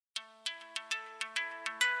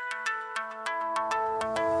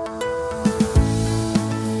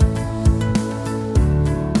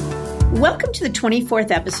Welcome to the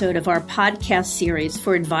 24th episode of our podcast series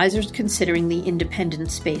for advisors considering the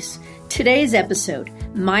independent space. Today's episode,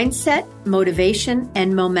 Mindset, Motivation,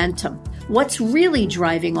 and Momentum. What's really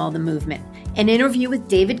driving all the movement? An interview with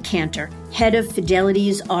David Cantor, head of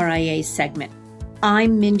Fidelity's RIA segment.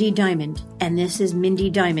 I'm Mindy Diamond, and this is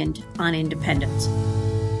Mindy Diamond on Independence.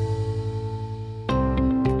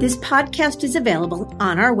 This podcast is available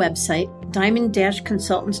on our website,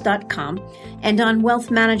 diamond-consultants.com, and on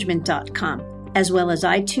wealthmanagement.com, as well as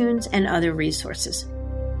iTunes and other resources.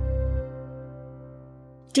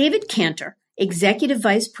 David Cantor, Executive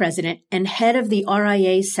Vice President and Head of the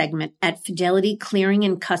RIA segment at Fidelity Clearing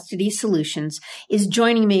and Custody Solutions, is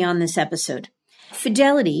joining me on this episode.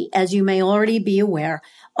 Fidelity, as you may already be aware,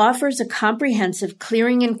 offers a comprehensive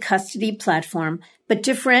clearing and custody platform, but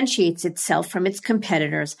differentiates itself from its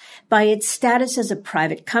competitors by its status as a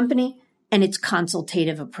private company and its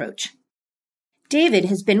consultative approach. David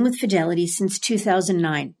has been with Fidelity since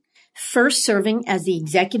 2009, first serving as the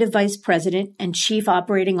Executive Vice President and Chief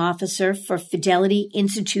Operating Officer for Fidelity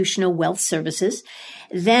Institutional Wealth Services,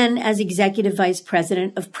 then as Executive Vice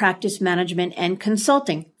President of Practice Management and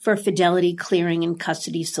Consulting for Fidelity Clearing and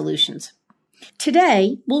Custody Solutions.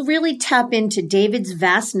 Today, we'll really tap into David's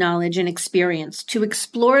vast knowledge and experience to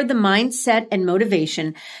explore the mindset and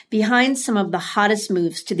motivation behind some of the hottest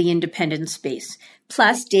moves to the independent space.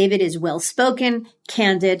 Plus, David is well-spoken,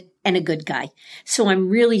 candid, and a good guy. So I'm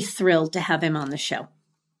really thrilled to have him on the show.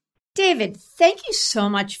 David, thank you so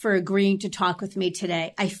much for agreeing to talk with me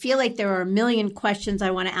today. I feel like there are a million questions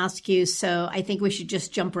I want to ask you, so I think we should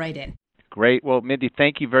just jump right in. Great. Well, Mindy,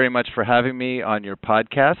 thank you very much for having me on your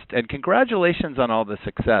podcast, and congratulations on all the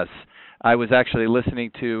success. I was actually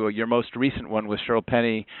listening to your most recent one with Cheryl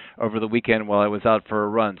Penny over the weekend while I was out for a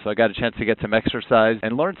run, so I got a chance to get some exercise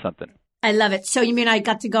and learn something. I love it. So you mean I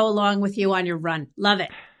got to go along with you on your run? Love it.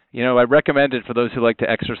 You know, I recommend it for those who like to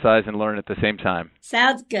exercise and learn at the same time.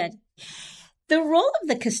 Sounds good. The role of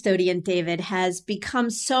the custodian, David, has become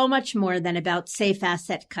so much more than about safe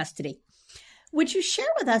asset custody. Would you share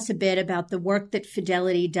with us a bit about the work that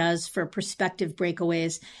Fidelity does for prospective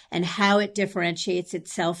breakaways and how it differentiates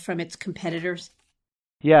itself from its competitors?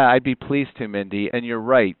 Yeah, I'd be pleased to, Mindy. And you're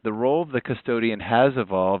right. The role of the custodian has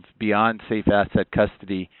evolved beyond safe asset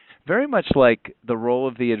custody, very much like the role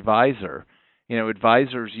of the advisor. You know,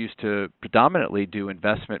 advisors used to predominantly do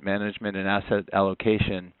investment management and asset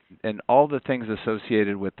allocation and all the things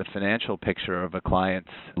associated with the financial picture of a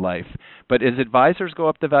client's life. But as advisors go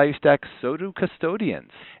up the value stack, so do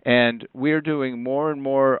custodians. And we're doing more and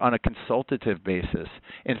more on a consultative basis.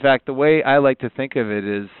 In fact, the way I like to think of it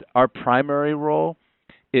is our primary role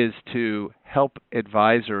is to help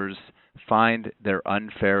advisors find their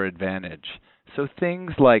unfair advantage. So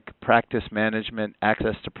things like practice management,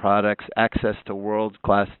 access to products, access to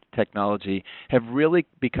world-class technology have really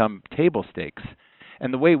become table stakes.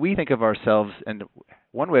 And the way we think of ourselves, and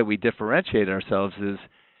one way we differentiate ourselves, is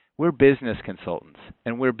we're business consultants.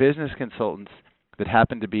 And we're business consultants that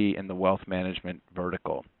happen to be in the wealth management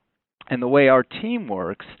vertical. And the way our team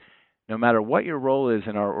works, no matter what your role is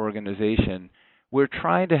in our organization, we're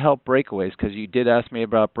trying to help breakaways, because you did ask me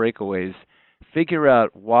about breakaways, figure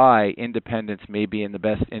out why independents may be in the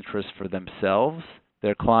best interest for themselves,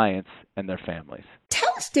 their clients, and their families.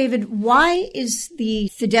 Tell us, David, why is the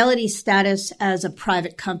Fidelity status as a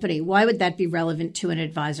private company? Why would that be relevant to an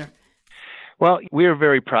advisor? Well, we are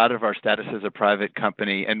very proud of our status as a private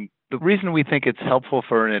company. And the reason we think it's helpful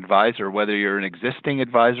for an advisor, whether you're an existing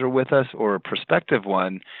advisor with us or a prospective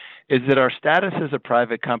one, is that our status as a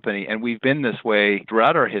private company, and we've been this way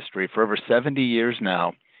throughout our history for over 70 years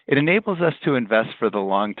now, it enables us to invest for the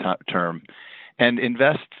long term and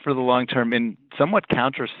invest for the long term in somewhat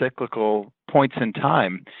counter-cyclical points in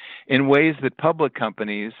time in ways that public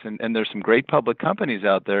companies, and there's some great public companies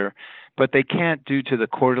out there, but they can't due to the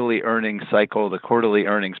quarterly earnings cycle, the quarterly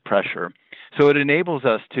earnings pressure. So it enables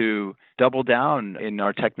us to double down in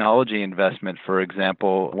our technology investment, for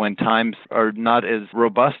example, when times are not as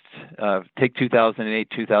robust. Take 2008,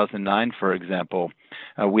 2009, for example.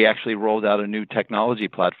 We actually rolled out a new technology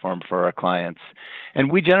platform for our clients.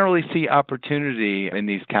 And we generally see opportunity in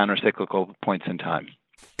these counter-cyclical points in time.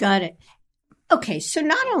 Got it. Okay, so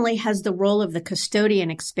not only has the role of the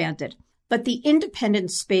custodian expanded, but the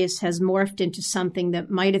independent space has morphed into something that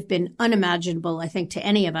might have been unimaginable, I think, to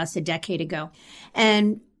any of us a decade ago.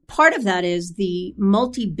 And part of that is the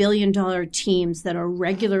multi-billion-dollar teams that are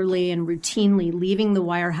regularly and routinely leaving the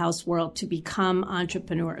wirehouse world to become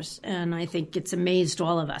entrepreneurs. And I think it's amazed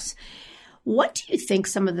all of us. What do you think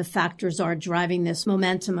some of the factors are driving this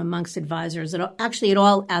momentum amongst advisors, actually at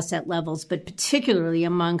all asset levels, but particularly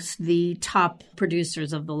amongst the top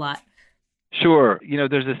producers of the lot? Sure.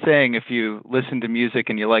 There's a saying, if you listen to music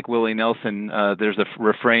and you like Willie Nelson, there's a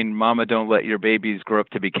refrain, Mama, don't let your babies grow up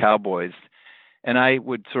to be cowboys. And I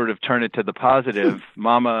would sort of turn it to the positive,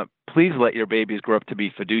 Mama, please let your babies grow up to be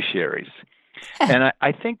fiduciaries. And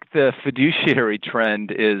I think the fiduciary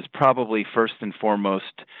trend is probably first and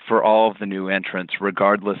foremost for all of the new entrants,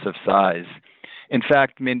 regardless of size. In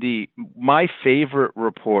fact, Mindy, my favorite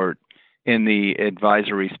report in the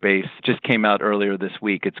advisory space just came out earlier this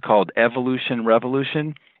week. It's called Evolution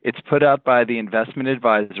Revolution. It's put out by the Investment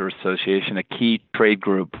Advisor Association, a key trade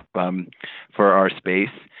group for our space.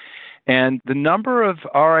 And the number of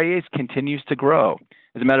RIAs continues to grow.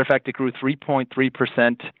 As a matter of fact, it grew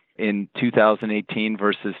 3.3% in 2018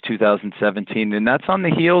 versus 2017, and that's on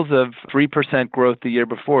the heels of 3% growth the year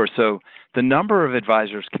before. So the number of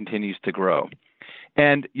advisors continues to grow.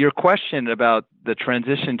 And your question about the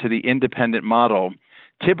transition to the independent model,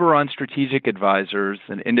 Tiburon Strategic Advisors,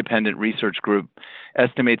 an independent research group,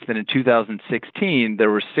 estimates that in 2016, there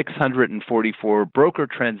were 644 broker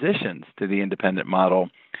transitions to the independent model,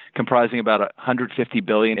 comprising about $150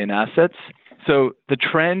 billion in assets. So the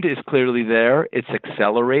trend is clearly there. It's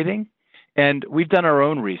accelerating. And we've done our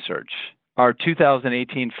own research. Our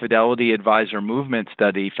 2018 Fidelity Advisor Movement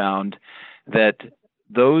Study found that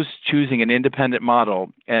those choosing an independent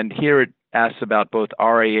model, and here it asks about both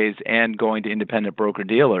RIAs and going to independent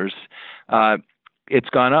broker-dealers, it's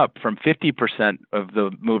gone up from 50% of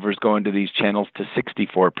the movers going to these channels to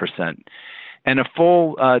 64%. And a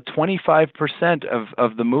full 25%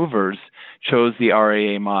 of the movers chose the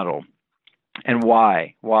RIA model. And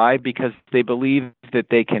why? Why? Because they believe that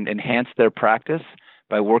they can enhance their practice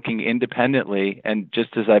by working independently and,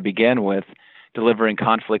 just as I began with, delivering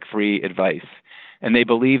conflict-free advice. And they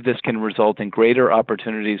believe this can result in greater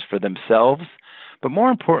opportunities for themselves, but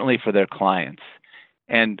more importantly for their clients,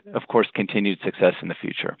 and, of course, continued success in the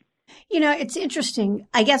future. It's interesting.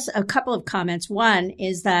 I guess a couple of comments. One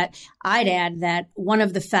is that I'd add that one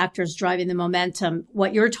of the factors driving the momentum,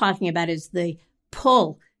 what you're talking about is the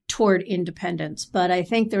pull toward independence. But I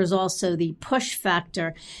think there's also the push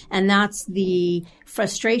factor, and that's the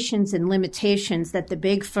frustrations and limitations that the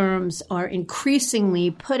big firms are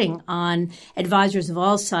increasingly putting on advisors of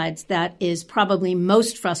all sides. That is probably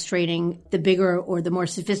most frustrating the bigger or the more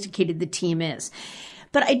sophisticated the team is.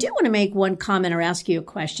 But I do want to make one comment or ask you a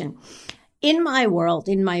question. In my world,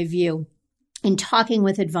 in my view, in talking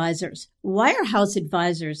with advisors, wirehouse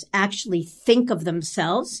advisors actually think of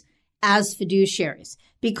themselves as fiduciaries,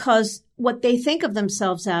 because what they think of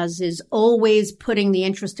themselves as is always putting the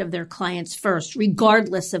interest of their clients first,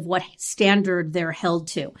 regardless of what standard they're held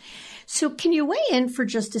to. So can you weigh in for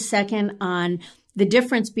just a second on the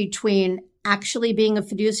difference between actually being a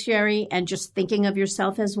fiduciary and just thinking of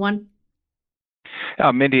yourself as one?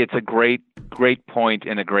 Mindy, it's a great point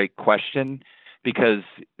and a great question, because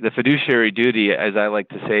the fiduciary duty, as I like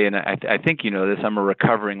to say, and I think you know this, I'm a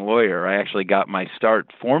recovering lawyer. I actually got my start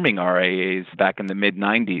forming RIAs back in the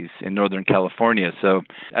mid-'90s in Northern California. So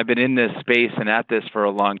I've been in this space and at this for a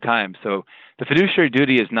long time. So the fiduciary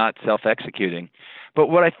duty is not self-executing. But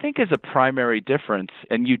what I think is a primary difference,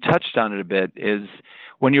 and you touched on it a bit, is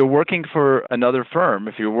when you're working for another firm,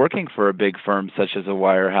 if you're working for a big firm such as a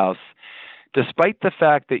wirehouse, despite the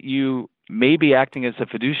fact that you may be acting as a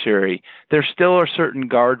fiduciary, there still are certain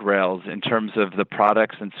guardrails in terms of the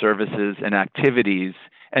products and services and activities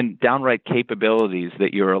and downright capabilities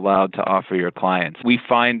that you're allowed to offer your clients. We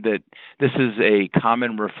find that this is a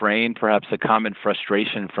common refrain, perhaps a common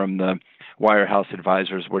frustration from the wirehouse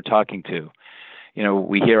advisors we're talking to.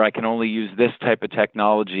 We hear I can only use this type of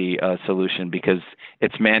technology solution because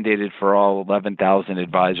it's mandated for all 11,000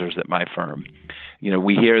 advisors at my firm.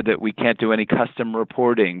 We hear that we can't do any custom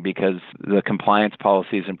reporting because the compliance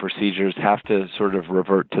policies and procedures have to sort of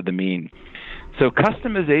revert to the mean. So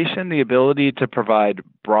customization, the ability to provide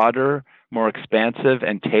broader, more expansive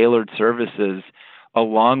and tailored services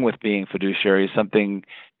along with being fiduciary, is something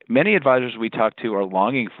many advisors we talk to are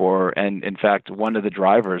longing for, and in fact, one of the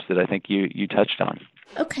drivers that I think you touched on.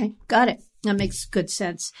 Okay, got it. That makes good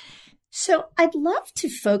sense. So I'd love to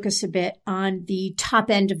focus a bit on the top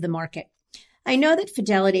end of the market. I know that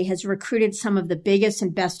Fidelity has recruited some of the biggest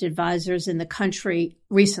and best advisors in the country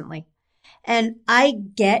recently. And I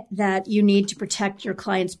get that you need to protect your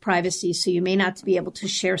client's privacy, so you may not be able to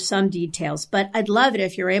share some details, but I'd love it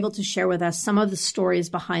if you're able to share with us some of the stories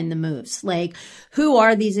behind the moves. Like, who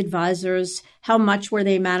are these advisors? How much were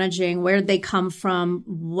they managing? Where did they come from?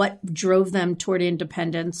 What drove them toward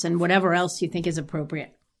independence? And whatever else you think is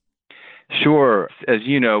appropriate. Sure. As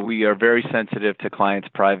you know, we are very sensitive to clients'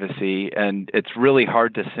 privacy, and it's really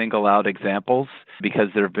hard to single out examples because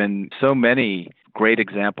there have been so many great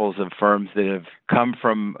examples of firms that have come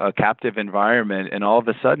from a captive environment and all of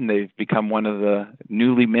a sudden they've become one of the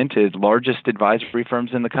newly minted largest advisory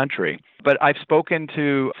firms in the country. But I've spoken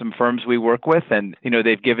to some firms we work with and,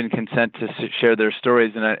 they've given consent to share their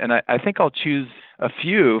stories. And I think I'll choose a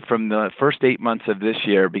few from the first 8 months of this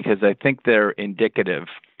year because I think they're indicative.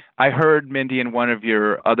 I heard, Mindy, in one of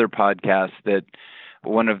your other podcasts that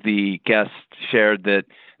one of the guests shared that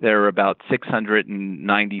there are about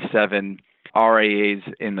 697 RIAs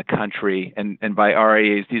in the country. And by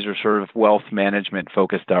RIAs, these are sort of wealth management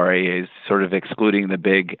focused RIAs, sort of excluding the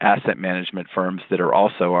big asset management firms that are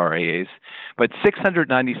also RIAs. But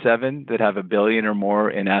 697 that have $1 billion or more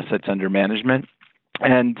in assets under management.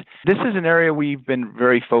 And this is an area we've been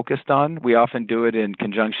very focused on. We often do it in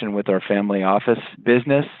conjunction with our family office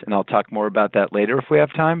business, and I'll talk more about that later if we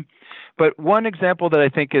have time. But one example that I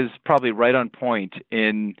think is probably right on point,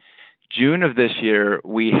 in June of this year,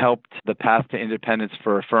 we helped the path to independence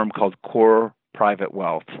for a firm called Core Private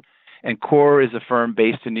Wealth. And Core is a firm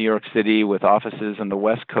based in New York City with offices on the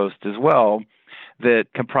West Coast as well that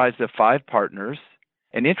comprised of 5 partners,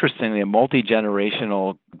 and interestingly, a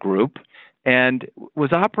multi-generational group, and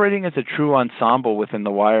was operating as a true ensemble within the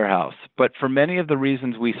wirehouse. But for many of the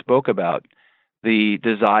reasons we spoke about, the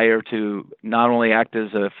desire to not only act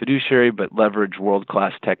as a fiduciary, but leverage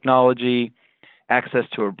world-class technology, access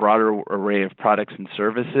to a broader array of products and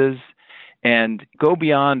services, and go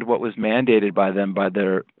beyond what was mandated by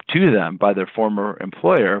their former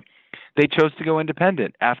employer, they chose to go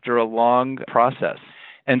independent after a long process.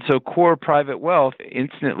 And so Core Private Wealth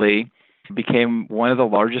instantly became one of the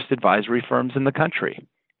largest advisory firms in the country.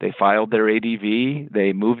 They filed their ADV,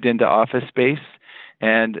 they moved into office space,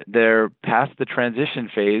 and they're past the transition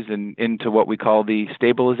phase and into what we call the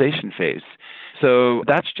stabilization phase. So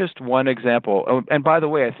that's just one example. Oh, and by the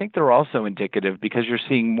way, I think they're also indicative because you're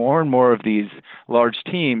seeing more and more of these large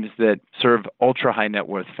teams that serve ultra-high net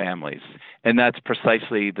worth families. And that's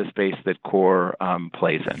precisely the space that Core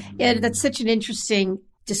plays in. Yeah, that's such an interesting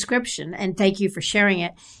description, and thank you for sharing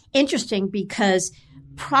it. Interesting because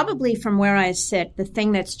probably from where I sit, the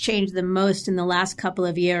thing that's changed the most in the last couple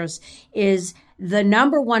of years is the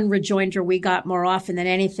number one rejoinder we got more often than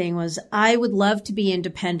anything was, I would love to be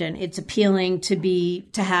independent. It's appealing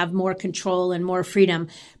to have more control and more freedom,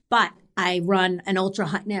 but I run an ultra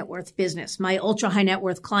high net worth business. My ultra high net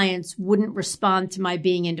worth clients wouldn't respond to my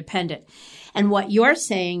being independent. And what you're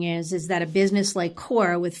saying is that a business like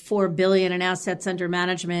Core with $4 billion in assets under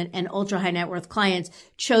management and ultra high net worth clients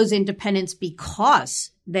chose independence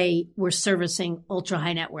because they were servicing ultra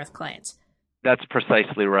high net worth clients. That's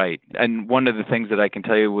precisely right. And one of the things that I can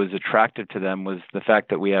tell you was attractive to them was the fact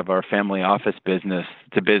that we have our family office business.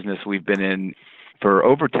 It's a business we've been in for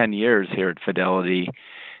over 10 years here at Fidelity.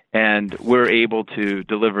 And we're able to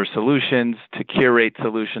deliver solutions, to curate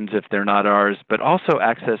solutions if they're not ours, but also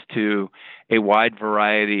access to a wide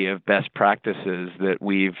variety of best practices that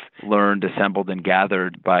we've learned, assembled, and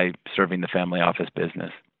gathered by serving the family office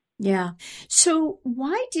business. Yeah. So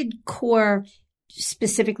why did Core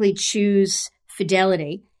specifically choose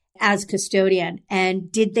Fidelity as custodian?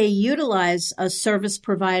 And did they utilize a service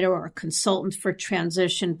provider or a consultant for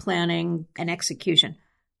transition planning and execution?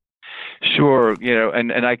 Sure,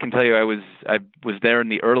 and I can tell you I was there in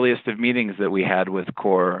the earliest of meetings that we had with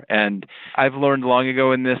Core, and I've learned long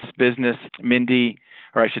ago in this business, Mindy,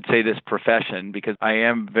 or I should say this profession, because I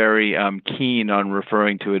am very keen on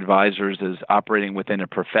referring to advisors as operating within a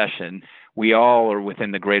profession. We all are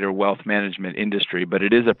within the greater wealth management industry, but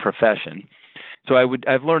it is a profession. So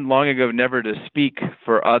I've learned long ago never to speak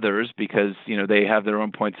for others because, they have their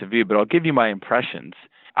own points of view, but I'll give you my impressions.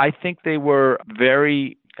 I think they were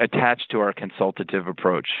very attached to our consultative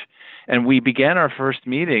approach. And we began our first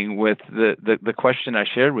meeting with the question I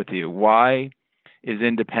shared with you. Why is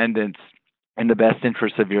independence in the best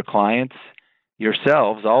interest of your clients,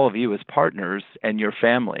 yourselves, all of you as partners, and your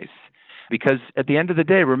families? Because at the end of the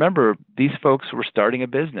day, remember, these folks were starting a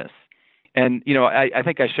business. And, I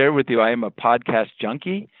think I shared with you, I am a podcast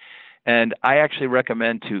junkie. And I actually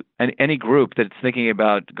recommend to any group that's thinking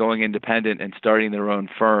about going independent and starting their own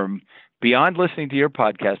firm, beyond listening to your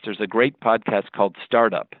podcast, there's a great podcast called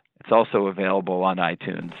Startup. It's also available on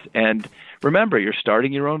iTunes. And remember, you're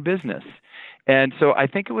starting your own business. And so I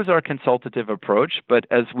think it was our consultative approach, but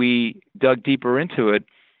as we dug deeper into it,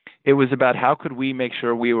 it was about how could we make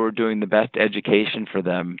sure we were doing the best education for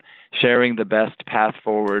them, sharing the best path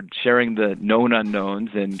forward, sharing the known unknowns,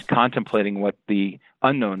 and contemplating what the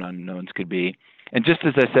unknown unknowns could be. And just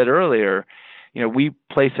as I said earlier, we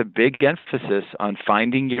place a big emphasis on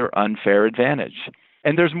finding your unfair advantage.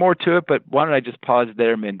 And there's more to it, but why don't I just pause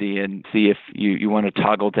there, Mindy, and see if you want to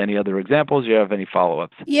toggle to any other examples, you have any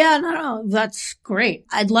follow-ups? Yeah, no, that's great.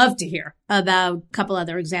 I'd love to hear about a couple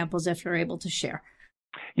other examples if you're able to share.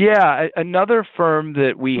 Yeah, another firm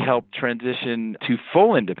that we helped transition to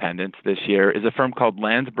full independence this year is a firm called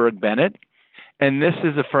Landsberg Bennett. And this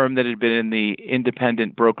is a firm that had been in the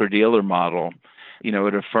independent broker-dealer model,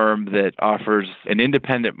 at a firm that offers an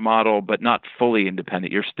independent model, but not fully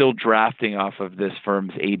independent. You're still drafting off of this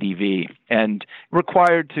firm's ADV and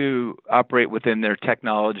required to operate within their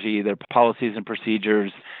technology, their policies and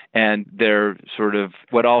procedures, and their sort of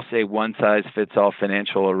what I'll say one-size-fits-all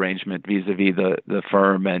financial arrangement vis-a-vis the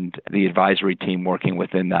firm and the advisory team working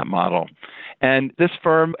within that model. And this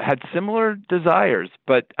firm had similar desires,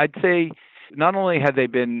 but I'd say not only had they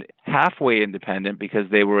been halfway independent because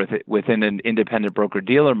they were within an independent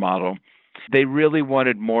broker-dealer model, they really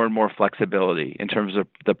wanted more and more flexibility in terms of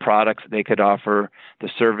the products they could offer, the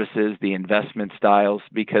services, the investment styles,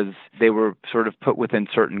 because they were sort of put within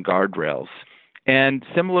certain guardrails. And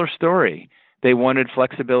similar story. They wanted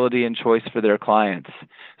flexibility and choice for their clients.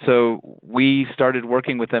 So we started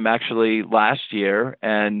working with them actually last year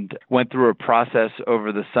and went through a process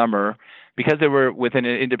over the summer. Because they were within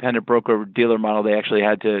an independent broker-dealer model, they actually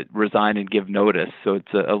had to resign and give notice. So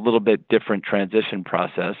it's a little bit different transition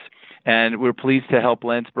process. And we're pleased to help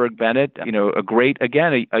Landsberg Bennett,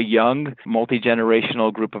 a young,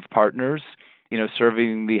 multi-generational group of partners,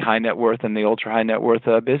 serving the high net worth and the ultra high net worth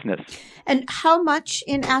business. And how much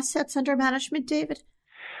in assets under management, David?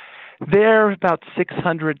 They're about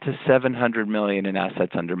 600 to 700 million in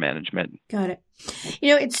assets under management. Got it.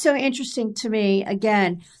 It's so interesting to me,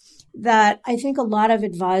 again, that I think a lot of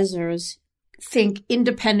advisors think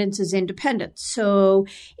independence is independence. So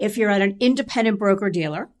if you're at an independent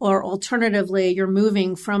broker-dealer, or alternatively, you're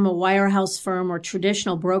moving from a wirehouse firm or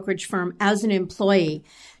traditional brokerage firm as an employee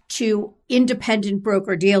to independent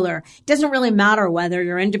broker-dealer, it doesn't really matter whether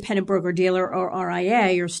you're independent broker-dealer or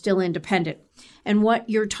RIA, you're still independent. And what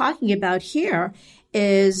you're talking about here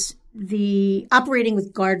is the operating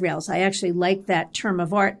with guardrails. I actually like that term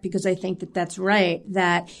of art because I think that that's right,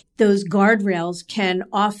 that those guardrails can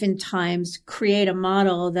oftentimes create a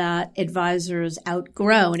model that advisors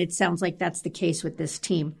outgrow. And it sounds like that's the case with this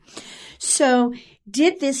team. So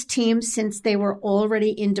did this team, since they were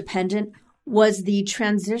already independent, was the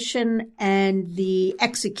transition and the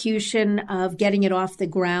execution of getting it off the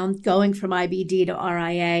ground, going from IBD to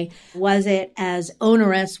RIA, was it as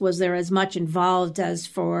onerous? Was there as much involved as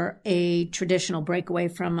for a traditional breakaway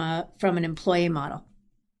from an employee model?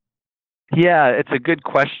 Yeah, it's a good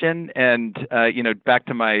question. And, back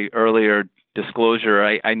to my earlier disclosure,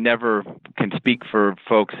 I never can speak for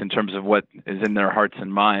folks in terms of what is in their hearts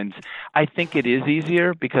and minds. I think it is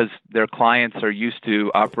easier because their clients are used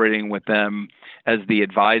to operating with them as the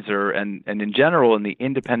advisor. And in general, in the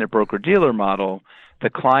independent broker-dealer model, the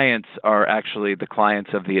clients are actually the clients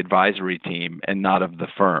of the advisory team and not of the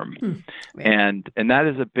firm. Right. And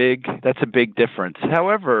that's a big difference.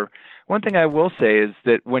 However, one thing I will say is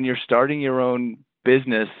that when you're starting your own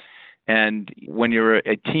business, and when you're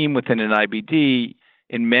a team within an IBD,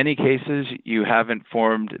 in many cases, you haven't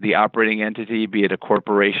formed the operating entity, be it a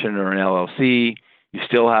corporation or an LLC. You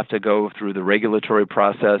still have to go through the regulatory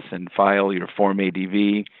process and file your Form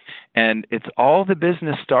ADV. And it's all the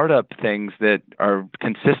business startup things that are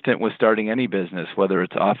consistent with starting any business, whether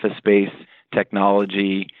it's office space,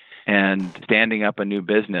 technology, and standing up a new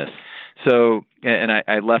business. So, and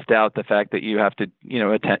I left out the fact that you have to,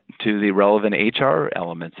 attend to the relevant HR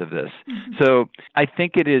elements of this. Mm-hmm. So I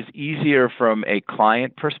think it is easier from a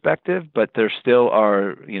client perspective, but there still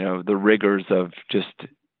are, the rigors of just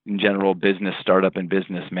in general business startup and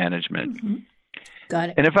business management. Mm-hmm. Got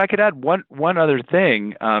it. And if I could add one other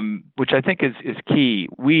thing, which I think is key,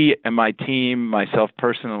 we and my team, myself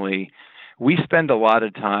personally, we spend a lot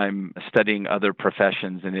of time studying other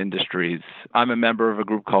professions and industries. I'm a member of a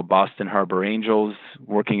group called Boston Harbor Angels,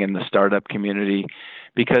 working in the startup community,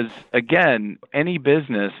 because, again, any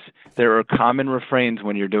business, there are common refrains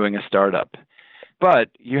when you're doing a startup. But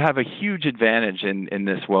you have a huge advantage in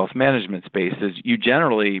this wealth management space is you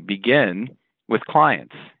generally begin with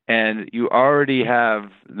clients. And you already have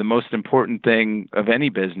the most important thing of any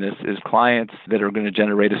business is clients that are going to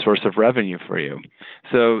generate a source of revenue for you.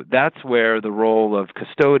 So that's where the role of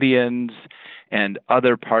custodians and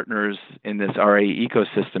other partners in this RIA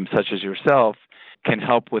ecosystem, such as yourself, can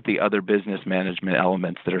help with the other business management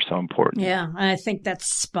elements that are so important. Yeah, I think that's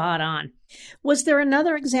spot on. Was there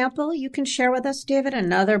another example you can share with us, David,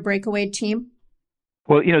 another breakaway team?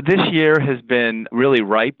 Well, this year has been really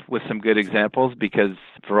ripe with some good examples because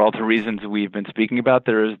for all the reasons we've been speaking about,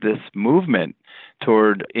 there is this movement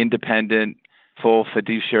toward independent, full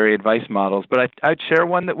fiduciary advice models. But I'd share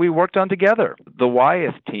one that we worked on together, the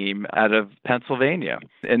Wyeth team out of Pennsylvania.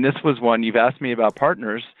 And this was one, you've asked me about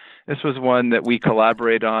partners. This was one that we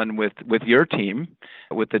collaborate on with your team,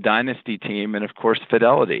 with the Dynasty team, and of course,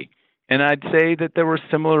 Fidelity. And I'd say that there were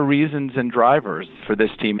similar reasons and drivers for this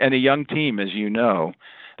team, and a young team, as you know.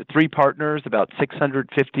 The 3 partners, about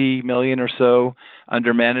 $650 million or so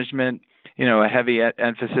under management, a heavy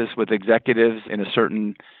emphasis with executives in a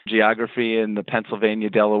certain geography in the Pennsylvania,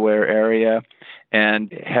 Delaware area,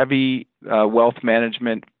 and heavy wealth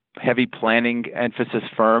management, heavy planning emphasis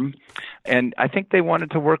firm. And I think they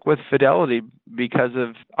wanted to work with Fidelity because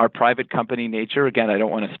of our private company nature. Again, I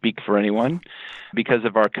don't want to speak for anyone, because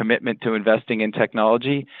of our commitment to investing in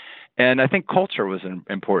technology. And I think culture was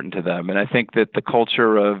important to them. And I think that the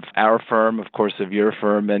culture of our firm, of course, of your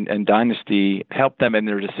firm and Dynasty helped them in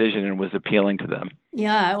their decision and was appealing to them.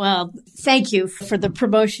 Yeah, well, thank you for the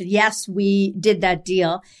promotion. Yes, we did that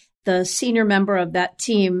deal. The senior member of that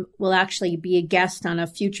team will actually be a guest on a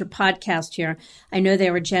future podcast here. I know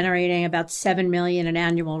they were generating about $7 million in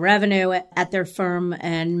annual revenue at their firm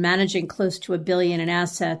and managing close to $1 billion in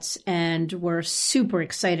assets, and we're super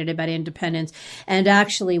excited about independence. And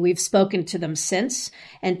actually, we've spoken to them since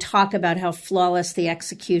and talk about how flawless the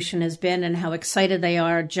execution has been and how excited they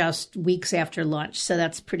are just weeks after launch. So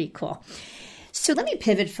that's pretty cool. So let me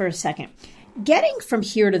pivot for a second. Getting from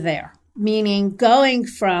here to there, meaning going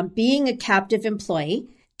from being a captive employee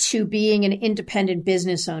to being an independent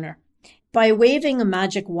business owner by waving a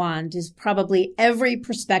magic wand is probably every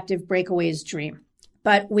prospective breakaway's dream.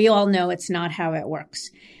 But we all know it's not how it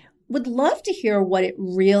works. Would love to hear what it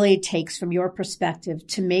really takes from your perspective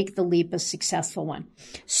to make the leap a successful one.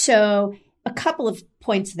 So a couple of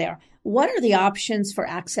points there. What are the options for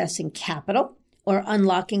accessing capital or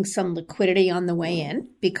unlocking some liquidity on the way in?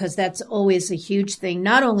 Because that's always a huge thing,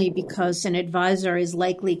 not only because an advisor is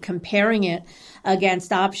likely comparing it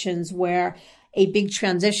against options where a big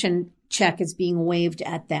transition check is being waved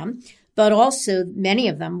at them, but also many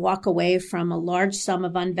of them walk away from a large sum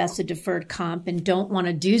of unvested deferred comp and don't want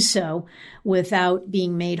to do so without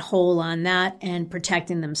being made whole on that and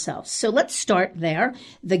protecting themselves. So let's start there.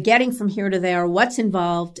 The getting from here to there, what's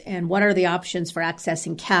involved, and what are the options for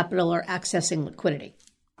accessing capital or accessing liquidity?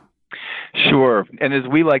 Sure. And as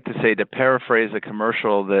we like to say, to paraphrase a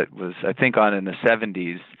commercial that was, I think, on in the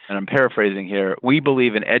 70s, and I'm paraphrasing here, we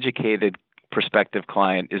believe an educated prospective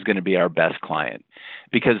client is going to be our best client.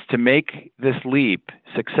 Because to make this leap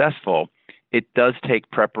successful, it does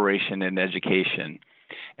take preparation and education.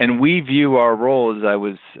 And we view our role, as I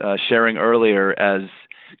was sharing earlier, as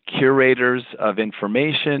curators of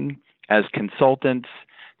information, as consultants,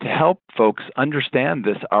 to help folks understand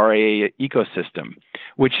this RIA ecosystem,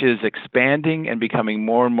 which is expanding and becoming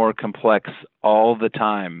more and more complex all the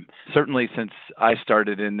time, certainly since I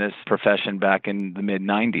started in this profession back in the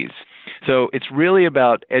mid-90s. So it's really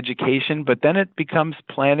about education, but then it becomes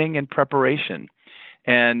planning and preparation.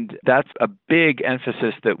 And that's a big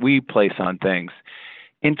emphasis that we place on things.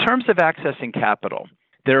 In terms of accessing capital,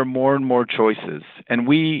 there are more and more choices. And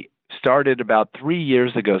we started about 3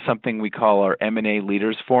 years ago something we call our M&A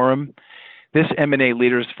Leaders Forum. This M&A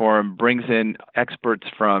Leaders Forum brings in experts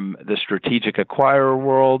from the strategic acquirer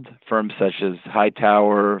world, firms such as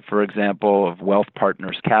Hightower, for example, of Wealth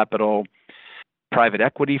Partners Capital. Private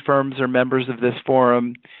equity firms are members of this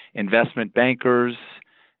forum, investment bankers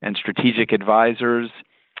and strategic advisors,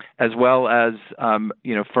 as well as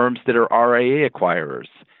firms that are RIA acquirers.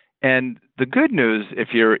 And the good news, if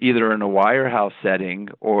you're either in a wirehouse setting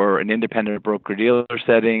or an independent broker-dealer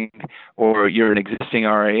setting, or you're an existing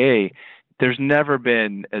RIA, there's never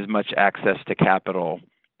been as much access to capital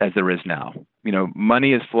as there is now.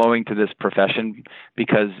 Money is flowing to this profession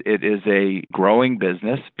because it is a growing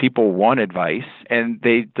business. People want advice, and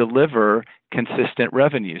they deliver consistent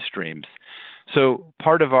revenue streams. So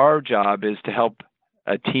part of our job is to help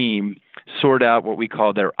a team sort out what we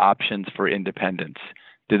call their options for independence.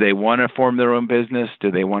 Do they want to form their own business? Do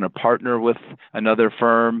they want to partner with another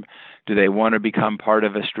firm? Do they want to become part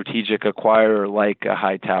of a strategic acquirer like a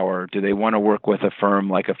Hightower? Do they want to work with a firm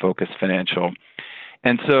like a Focus Financial?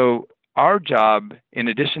 And so our job, in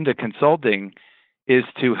addition to consulting, is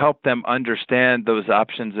to help them understand those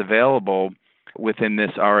options available within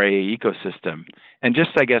this RIA ecosystem. And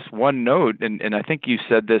just, I guess, one note, and I think you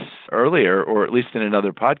said this earlier, or at least in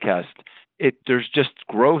another podcast, there's just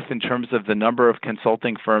growth in terms of the number of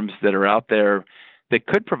consulting firms that are out there that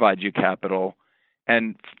could provide you capital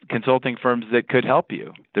and consulting firms that could help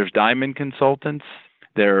you. There's Diamond Consultants,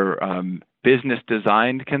 There are business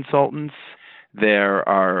design consultants. There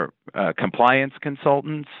are compliance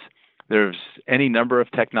consultants. There's any number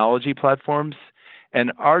of technology platforms.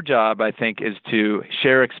 And our job, I think, is to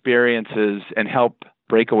share experiences and help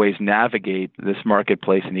breakaways navigate this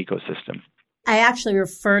marketplace and ecosystem. I actually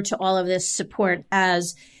refer to all of this support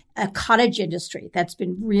as a cottage industry that's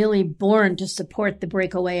been really born to support the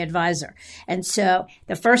breakaway advisor. And so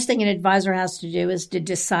the first thing an advisor has to do is to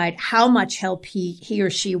decide how much help he or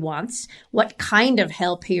she wants, what kind of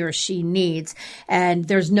help he or she needs. And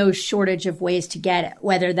there's no shortage of ways to get it,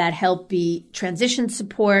 whether that help be transition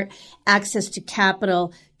support, access to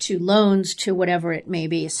capital, to loans, to whatever it may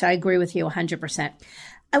be. So I agree with you 100%.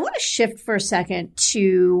 I want to shift for a second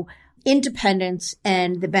to independence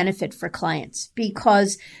and the benefit for clients,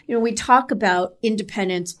 because, we talk about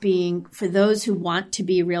independence being for those who want to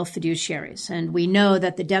be real fiduciaries. And we know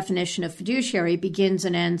that the definition of fiduciary begins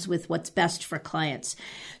and ends with what's best for clients.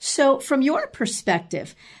 So from your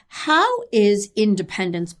perspective, how is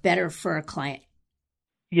independence better for a client?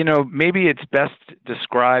 Maybe it's best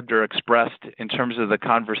described or expressed in terms of the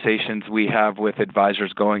conversations we have with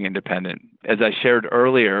advisors going independent. As I shared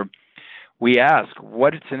earlier, we ask,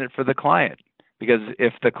 what's in it for the client? Because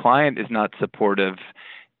if the client is not supportive,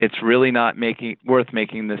 it's really not worth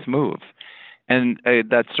making this move. And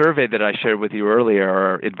that survey that I shared with you earlier,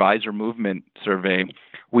 our advisor movement survey,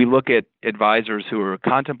 we look at advisors who are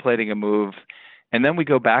contemplating a move, and then we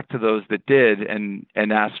go back to those that did and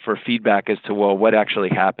ask for feedback as to, what actually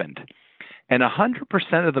happened. And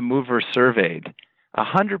 100% of the movers surveyed,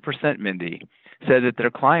 100%, Mindy, said that their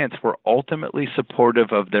clients were ultimately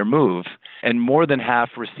supportive of their move, and more than half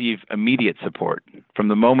receive immediate support from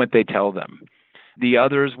the moment they tell them. The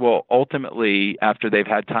others will ultimately, after they've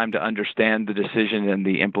had time to understand the decision and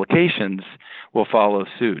the implications, will follow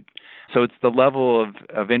suit. So it's the level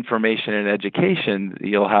of information and education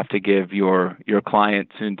you'll have to give your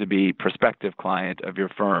client, soon to be prospective client of your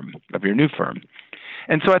firm, of your new firm.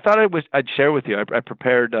 And so I thought I'd share with you. I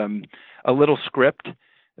prepared a little script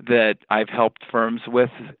that I've helped firms with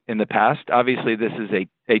in the past. Obviously, this is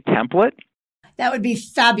a template. That would be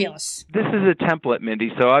fabulous. This is a template,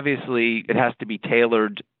 Mindy. So obviously, it has to be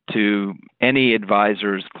tailored to any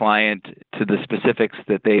advisor's client, to the specifics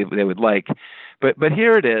that they would like. But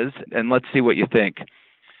here it is, and let's see what you think.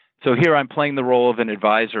 So here I'm playing the role of an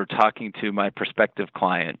advisor talking to my prospective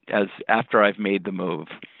client after I've made the move.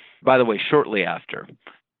 By the way, shortly after.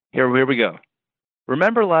 Here we go.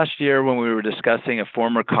 Remember last year when we were discussing a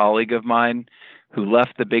former colleague of mine who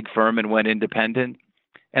left the big firm and went independent?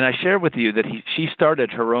 And I shared with you that she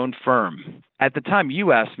started her own firm. At the time,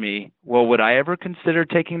 you asked me, would I ever consider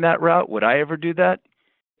taking that route? Would I ever do that?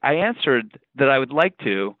 I answered that I would like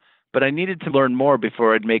to, but I needed to learn more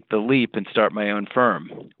before I'd make the leap and start my own firm.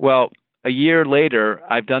 Well, a year later,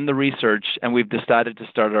 I've done the research and we've decided to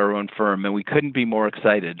start our own firm, and we couldn't be more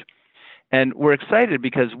excited. And we're excited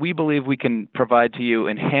because we believe we can provide to you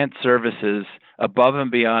enhanced services above and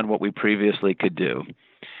beyond what we previously could do.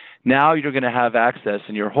 Now you're going to have access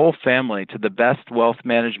in your whole family to the best wealth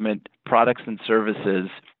management products and services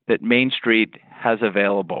that Main Street has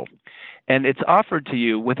available. And it's offered to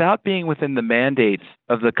you without being within the mandates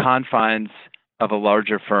of the confines of a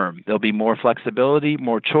larger firm. There'll be more flexibility,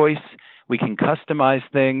 more choice. We can customize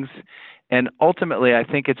things. And ultimately, I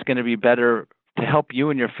think it's going to be better to help you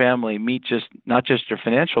and your family meet not just your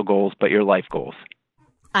financial goals, but your life goals.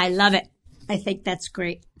 I love it. I think that's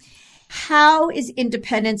great. How is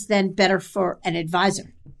independence then better for an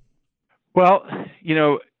advisor? Well,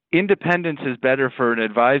 independence is better for an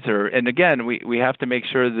advisor. And again, we have to make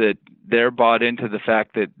sure that they're bought into the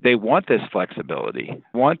fact that they want this flexibility,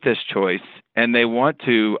 want this choice, and they want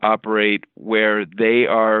to operate where they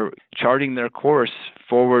are charting their course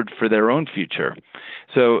forward for their own future.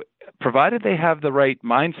 So provided they have the right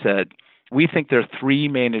mindset, we think there are three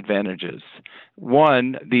main advantages.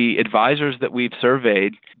 One, the advisors that we've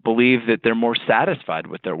surveyed believe that they're more satisfied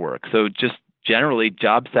with their work. So just generally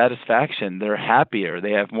job satisfaction, they're happier,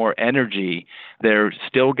 they have more energy, they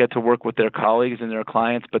still get to work with their colleagues and their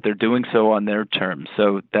clients, but they're doing so on their terms.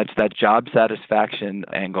 So that's that job satisfaction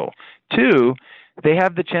angle. Two, they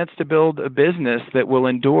have the chance to build a business that will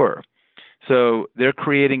endure. So they're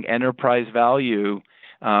creating enterprise value,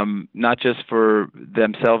 not just for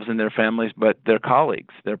themselves and their families, but their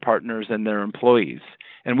colleagues, their partners, and their employees.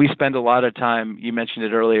 And we spend a lot of time, you mentioned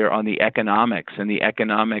it earlier, on the economics and the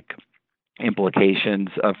economic implications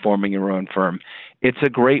of forming your own firm. It's a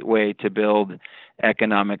great way to build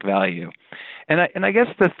economic value. And I guess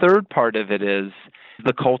the third part of it is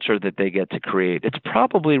the culture that they get to create. It's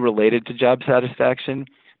probably related to job satisfaction,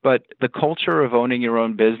 but the culture of owning your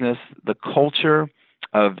own business, the culture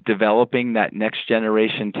of developing that next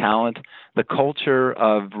generation talent, the culture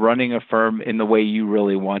of running a firm in the way you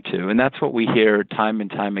really want to. And that's what we hear time and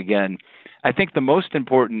time again. I think the most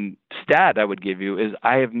important stat I would give you is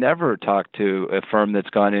I have never talked to a firm that's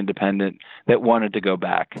gone independent that wanted to go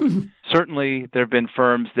back. Mm-hmm. Certainly, there have been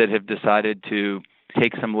firms that have decided to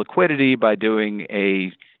take some liquidity by doing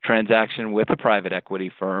a transaction with a private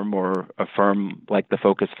equity firm or a firm like the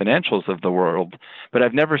Focus Financials of the world. But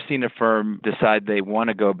I've never seen a firm decide they want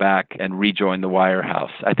to go back and rejoin the wirehouse.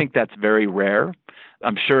 I think that's very rare.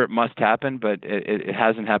 I'm sure it must happen, but it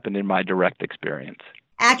hasn't happened in my direct experience.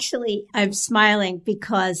 Actually, I'm smiling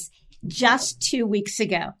because just 2 weeks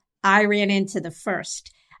ago, I ran into the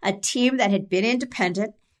first, a team that had been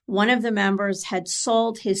independent. One of the members had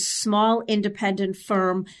sold his small independent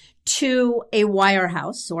firm to a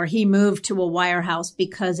wirehouse, or he moved to a wirehouse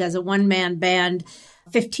because as a one-man band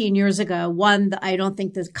 15 years ago, I don't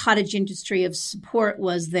think the cottage industry of support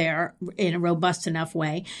was there in a robust enough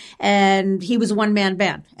way. And he was a one-man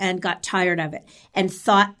band and got tired of it and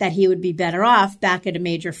thought that he would be better off back at a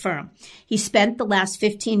major firm. He spent the last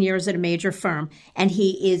 15 years at a major firm, and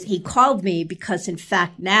he called me because, in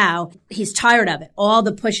fact, now he's tired of it. All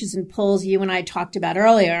the pushes and pulls you and I talked about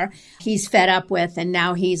earlier, he's fed up with, and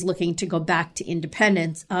now he's looking to go back to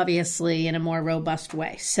independence, obviously, in a more robust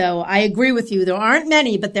way. So I agree with you. There aren't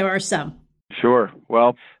many, but there are some. Sure.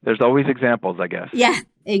 Well, there's always examples, I guess. Yeah,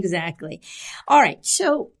 exactly. All right.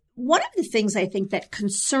 So one of the things I think that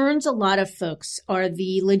concerns a lot of folks are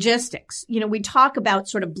the logistics. You know, we talk about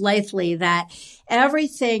sort of blithely that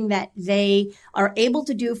everything that they are able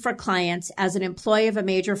to do for clients as an employee of a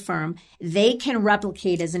major firm, they can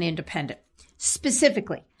replicate as an independent.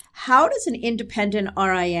 Specifically, how does an independent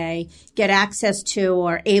RIA get access to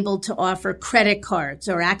or able to offer credit cards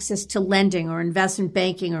or access to lending or investment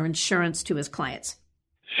banking or insurance to his clients?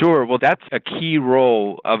 Sure. Well, that's a key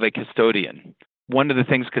role of a custodian. One of the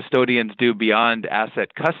things custodians do beyond asset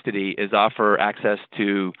custody is offer access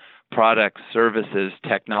to products, services,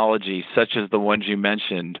 technology, such as the ones you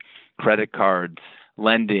mentioned, credit cards,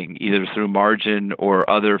 lending, either through margin or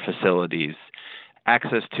other facilities,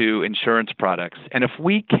 access to insurance products. And if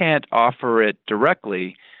we can't offer it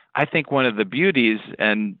directly, I think one of the beauties,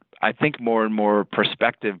 and I think more and more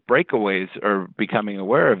prospective breakaways are becoming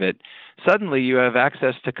aware of it, suddenly you have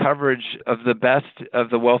access to coverage of the best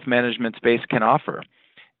of the wealth management space can offer.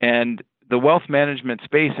 And the wealth management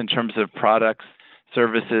space in terms of products,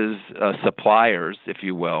 services, suppliers, if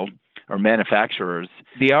you will, or manufacturers,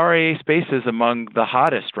 the RIA space is among the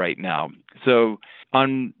hottest right now. So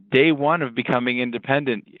on day one of becoming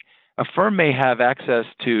independent, a firm may have access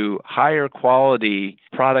to higher quality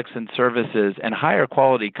products and services and higher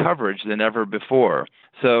quality coverage than ever before.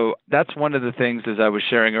 So that's one of the things, as I was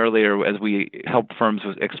sharing earlier, as we help firms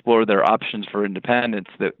explore their options for independence,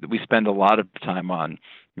 that we spend a lot of time on.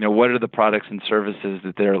 You know, what are the products and services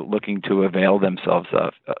that they're looking to avail themselves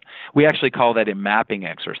of? We actually call that a mapping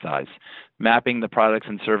exercise, mapping the products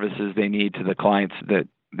and services they need to the clients that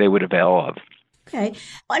they would avail of. Okay.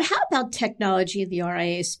 But how about technology in the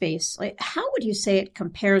RIA space? Like, how would you say it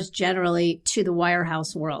compares generally to the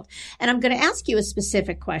wirehouse world? And I'm going to ask you a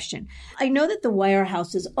specific question. I know that the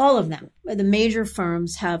wirehouses, all of them, the major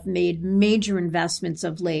firms have made major investments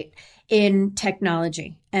of late in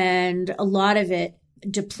technology, and a lot of it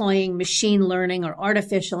deploying machine learning or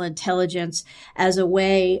artificial intelligence as a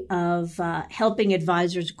way of helping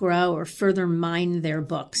advisors grow or further mine their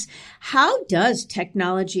books. How does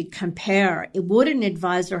technology compare? Would an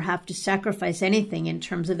advisor have to sacrifice anything in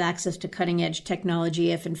terms of access to cutting edge technology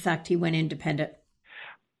if, in fact, he went independent?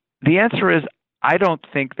 The answer is, I don't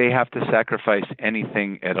think they have to sacrifice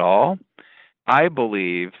anything at all. I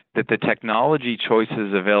believe that the technology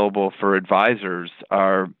choices available for advisors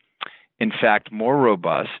are, in fact, more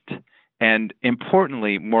robust and,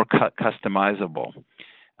 importantly, more customizable.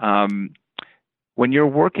 When you're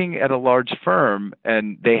working at a large firm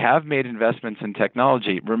and they have made investments in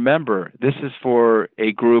technology, remember, this is for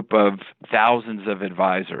a group of thousands of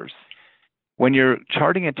advisors. When you're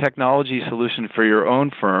charting a technology solution for your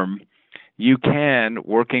own firm, you can,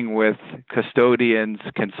 working with custodians,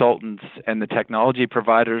 consultants, and the technology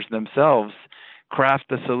providers themselves, craft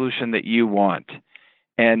the solution that you want.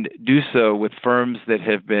 And do so with firms that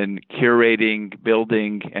have been curating,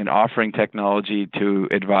 building, and offering technology to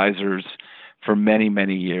advisors for many,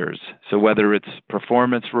 many years. So whether it's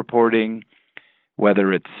performance reporting,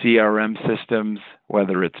 whether it's CRM systems,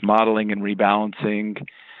 whether it's modeling and rebalancing,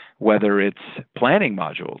 whether it's planning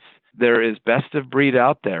modules, there is best of breed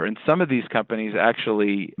out there. And some of these companies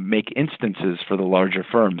actually make instances for the larger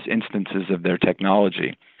firms, instances of their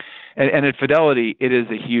technology. And at Fidelity, it is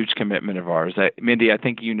a huge commitment of ours. Mindy, I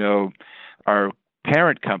think you know our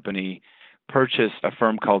parent company purchased a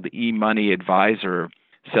firm called eMoney Advisor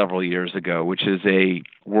several years ago, which is a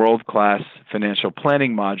world-class financial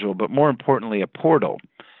planning module, but more importantly, a portal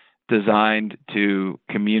designed to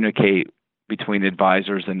communicate between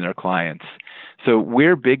advisors and their clients. So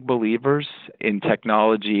we're big believers in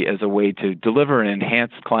technology as a way to deliver an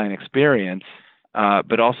enhanced client experience,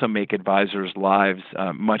 but also make advisors' lives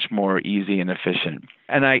much more easy and efficient.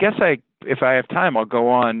 And I guess if I have time, I'll go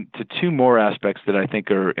on to two more aspects that I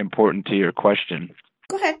think are important to your question.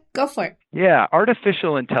 Go ahead. Go for it. Yeah,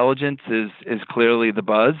 artificial intelligence is clearly the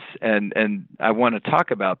buzz, and I want to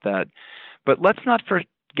talk about that. But let's not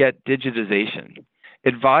forget digitization.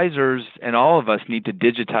 Advisors and all of us need to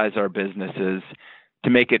digitize our businesses to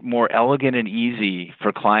make it more elegant and easy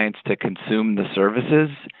for clients to consume the services,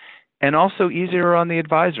 and also easier on the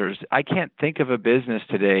advisors. I can't think of a business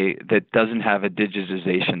today that doesn't have a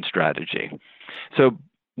digitization strategy. So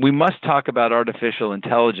we must talk about artificial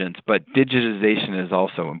intelligence, but digitization is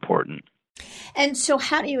also important. And so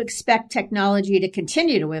how do you expect technology to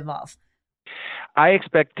continue to evolve? I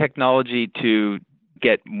expect technology to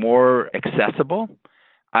get more accessible.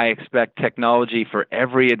 I expect technology for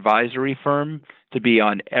every advisory firm to be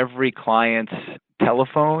on every client's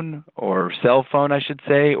telephone or cell phone, I should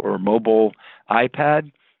say, or mobile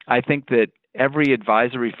iPad. I think that every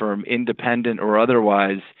advisory firm, independent or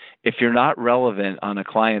otherwise, if you're not relevant on a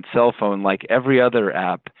client's cell phone like every other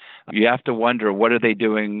app, you have to wonder what are they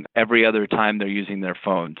doing every other time they're using their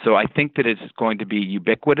phone. So I think that it's going to be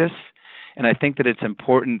ubiquitous, and I think that it's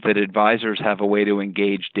important that advisors have a way to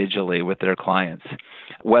engage digitally with their clients,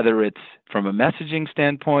 whether it's from a messaging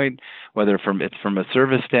standpoint, whether it's from a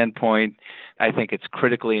service standpoint. I think it's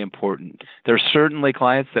critically important. There's certainly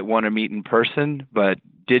clients that want to meet in person, but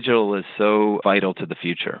digital is so vital to the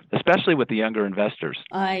future, especially with the younger investors.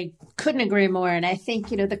 I couldn't agree more. And I think,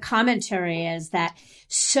 the commentary is that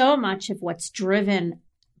so much of what's driven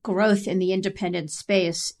growth in the independent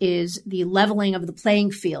space is the leveling of the playing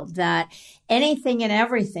field, that anything and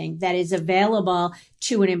everything that is available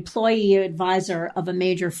to an employee advisor of a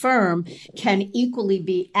major firm can equally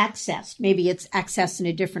be accessed. Maybe it's accessed in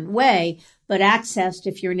a different way, but accessed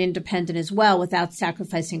if you're an independent as well without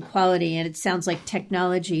sacrificing quality. And it sounds like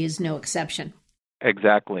technology is no exception.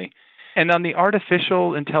 Exactly. And on the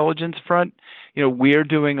artificial intelligence front, we're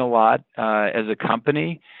doing a lot as a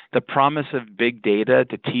company. The promise of big data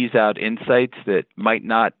to tease out insights that might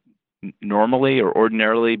not normally or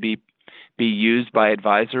ordinarily be used by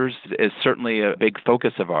advisors is certainly a big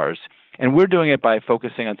focus of ours. And we're doing it by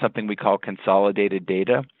focusing on something we call consolidated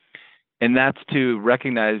data. And that's to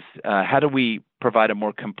recognize how do we provide a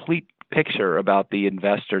more complete picture about the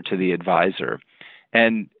investor to the advisor,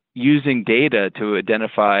 and using data to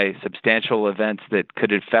identify substantial events that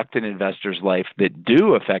could affect an investor's life, that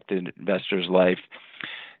do affect an investor's life,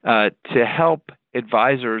 to help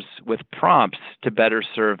advisors with prompts to better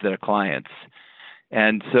serve their clients.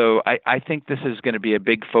 And so I think this is going to be a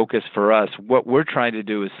big focus for us. What we're trying to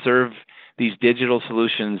do is serve these digital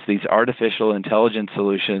solutions, these artificial intelligence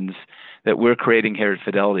solutions that we're creating here at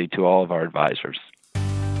Fidelity to all of our advisors.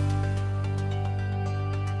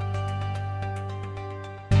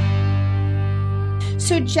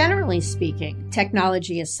 So generally speaking,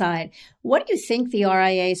 technology aside, what do you think the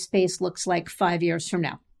RIA space looks like 5 years from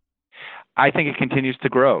now? I think it continues to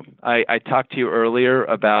grow. I talked to you earlier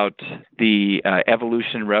about the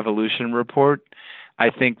Evolution Revolution report. I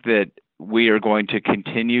think that we are going to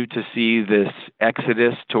continue to see this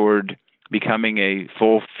exodus toward becoming a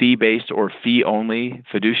full fee-based or fee-only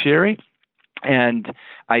fiduciary. And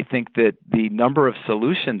I think that the number of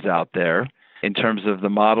solutions out there in terms of the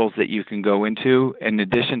models that you can go into, in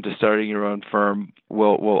addition to starting your own firm,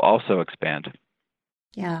 will also expand.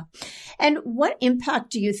 Yeah. And what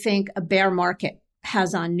impact do you think a bear market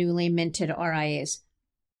has on newly minted RIAs?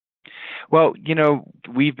 Well,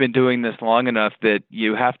 we've been doing this long enough that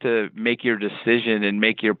you have to make your decision and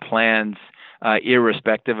make your plans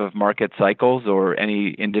irrespective of market cycles or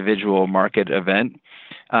any individual market event.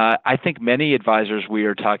 I think many advisors we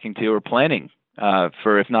are talking to are planning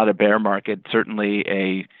for, if not a bear market,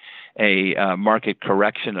 certainly a market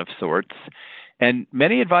correction of sorts. And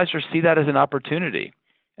many advisors see that as an opportunity.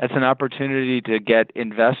 It's an opportunity to get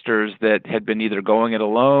investors that had been either going it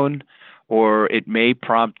alone, or it may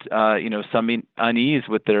prompt some unease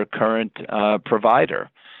with their current provider.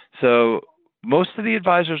 So most of the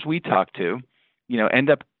advisors we talk to, end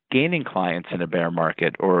up gaining clients in a bear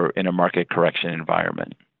market or in a market correction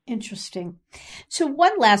environment. Interesting. So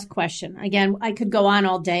one last question. Again, I could go on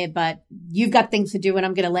all day, but you've got things to do and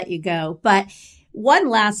I'm going to let you go. But One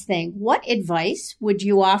last thing. What advice would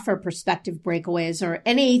you offer prospective breakaways or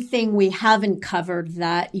anything we haven't covered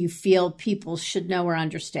that you feel people should know or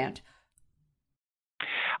understand?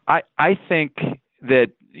 I think that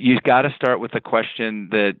you've got to start with the question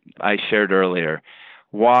that I shared earlier.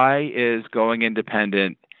 Why is going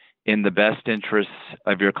independent in the best interests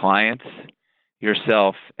of your clients,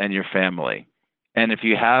 yourself, and your family? And if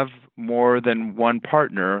you have more than one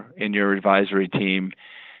partner in your advisory team,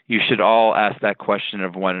 you should all ask that question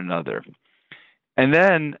of one another. And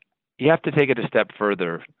then you have to take it a step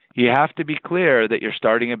further. You have to be clear that you're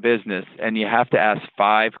starting a business, and you have to ask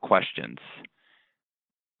 5 questions.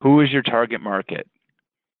 Who is your target market?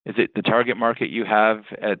 Is it the target market you have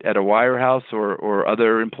at a wirehouse or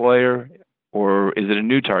other employer, or is it a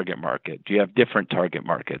new target market? Do you have different target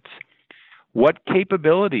markets? What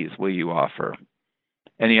capabilities will you offer?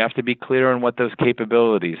 And you have to be clear on what those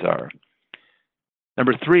capabilities are.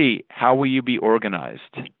 Number 3, how will you be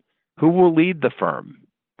organized? Who will lead the firm?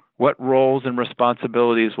 What roles and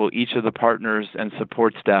responsibilities will each of the partners and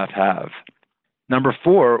support staff have? Number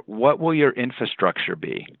 4, what will your infrastructure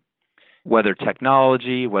be? Whether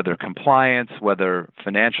technology, whether compliance, whether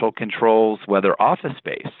financial controls, whether office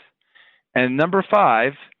space. And number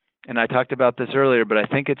 5, and I talked about this earlier, but I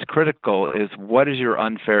think it's critical, is what is your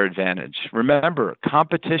unfair advantage? Remember,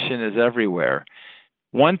 competition is everywhere.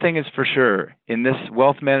 One thing is for sure, in this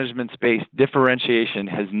wealth management space, differentiation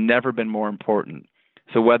has never been more important.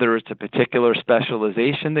 So whether it's a particular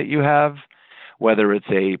specialization that you have, whether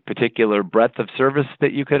it's a particular breadth of service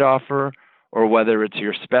that you could offer, or whether it's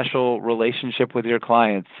your special relationship with your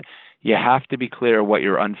clients, you have to be clear what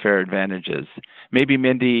your unfair advantage is. Maybe,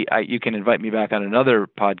 Mindy, you can invite me back on another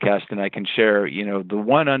podcast and I can share, the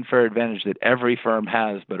one unfair advantage that every firm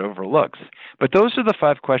has but overlooks. But those are the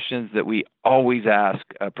 5 questions that we always ask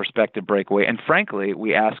a prospective breakaway. And frankly,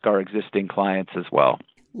 we ask our existing clients as well.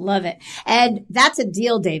 Love it. And that's a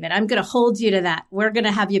deal, David. I'm going to hold you to that. We're going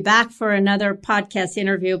to have you back for another podcast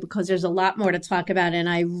interview because there's a lot more to talk about. And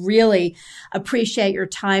I really appreciate your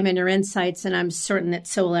time and your insights. And I'm certain that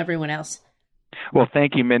so will everyone else. Well,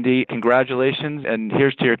 thank you, Mindy. Congratulations. And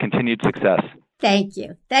here's to your continued success. Thank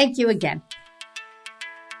you. Thank you again.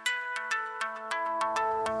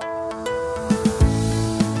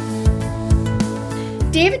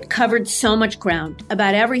 David covered so much ground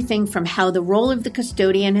about everything from how the role of the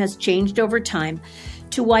custodian has changed over time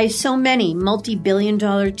to why so many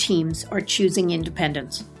multi-billion-dollar teams are choosing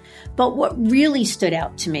independence. But what really stood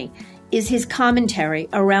out to me is his commentary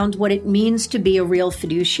around what it means to be a real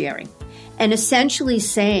fiduciary, and essentially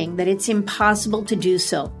saying that it's impossible to do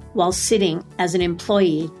so while sitting as an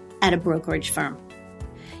employee at a brokerage firm.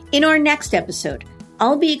 In our next episode,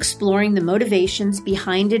 I'll be exploring the motivations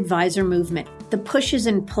behind advisor movement, the pushes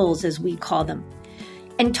and pulls as we call them,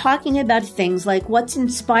 and talking about things like what's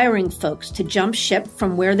inspiring folks to jump ship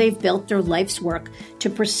from where they've built their life's work to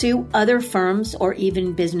pursue other firms or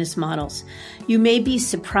even business models. You may be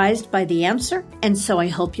surprised by the answer, and so I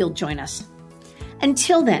hope you'll join us.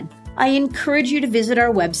 Until then, I encourage you to visit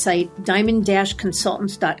our website,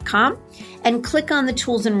 diamond-consultants.com, and click on the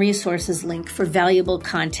Tools and Resources link for valuable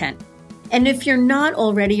content. And if you're not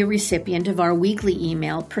already a recipient of our weekly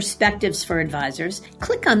email, Perspectives for Advisors,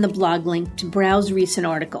 click on the blog link to browse recent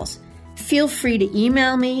articles. Feel free to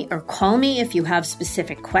email me or call me if you have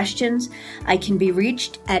specific questions. I can be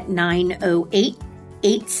reached at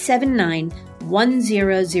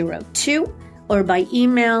 908-879-1002 or by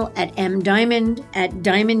email at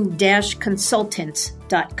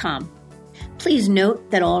mdiamond@diamond-consultants.com. Please note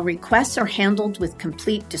that all requests are handled with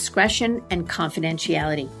complete discretion and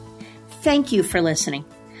confidentiality. Thank you for listening.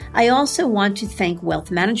 I also want to thank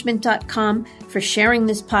wealthmanagement.com for sharing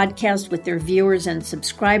this podcast with their viewers and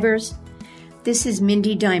subscribers. This is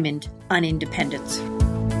Mindy Diamond on Independence.